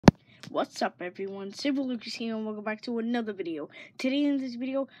What's up, everyone? Civil Lucas here, and welcome back to another video. Today in this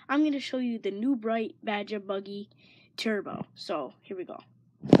video, I'm going to show you the new bright Baja buggy turbo. So here we go.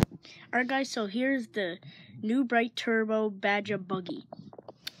 Alright guys, so here's the new bright turbo Baja buggy.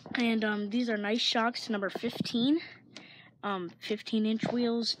 And these are nice shocks, number 15. 15-inch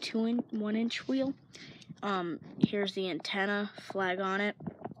wheels, 1-inch wheel. Here's the antenna flag on it.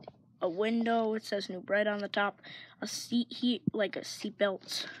 A window, it says new bright on the top. A seat heat, like a seat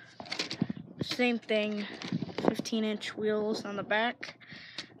belt. Same thing, 15-inch wheels on the back,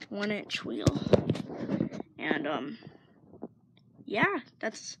 1-inch wheel, and yeah,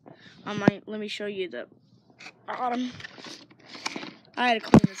 that's on my. Let me show you the bottom. I had to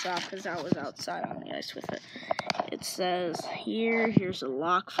clean this off because I was outside on the ice with it. It says here's a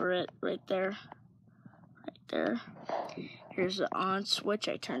lock for it right there. Here's the on switch.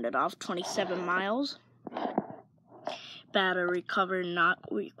 I turned it off. 27 miles. Battery cover not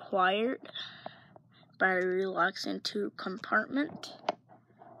required. Battery locks into compartment,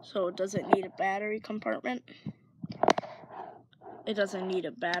 so it doesn't need a battery compartment. It doesn't need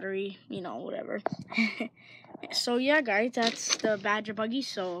a battery, whatever. So yeah, guys, that's the Baja buggy.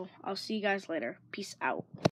 So I'll see you guys later. Peace out.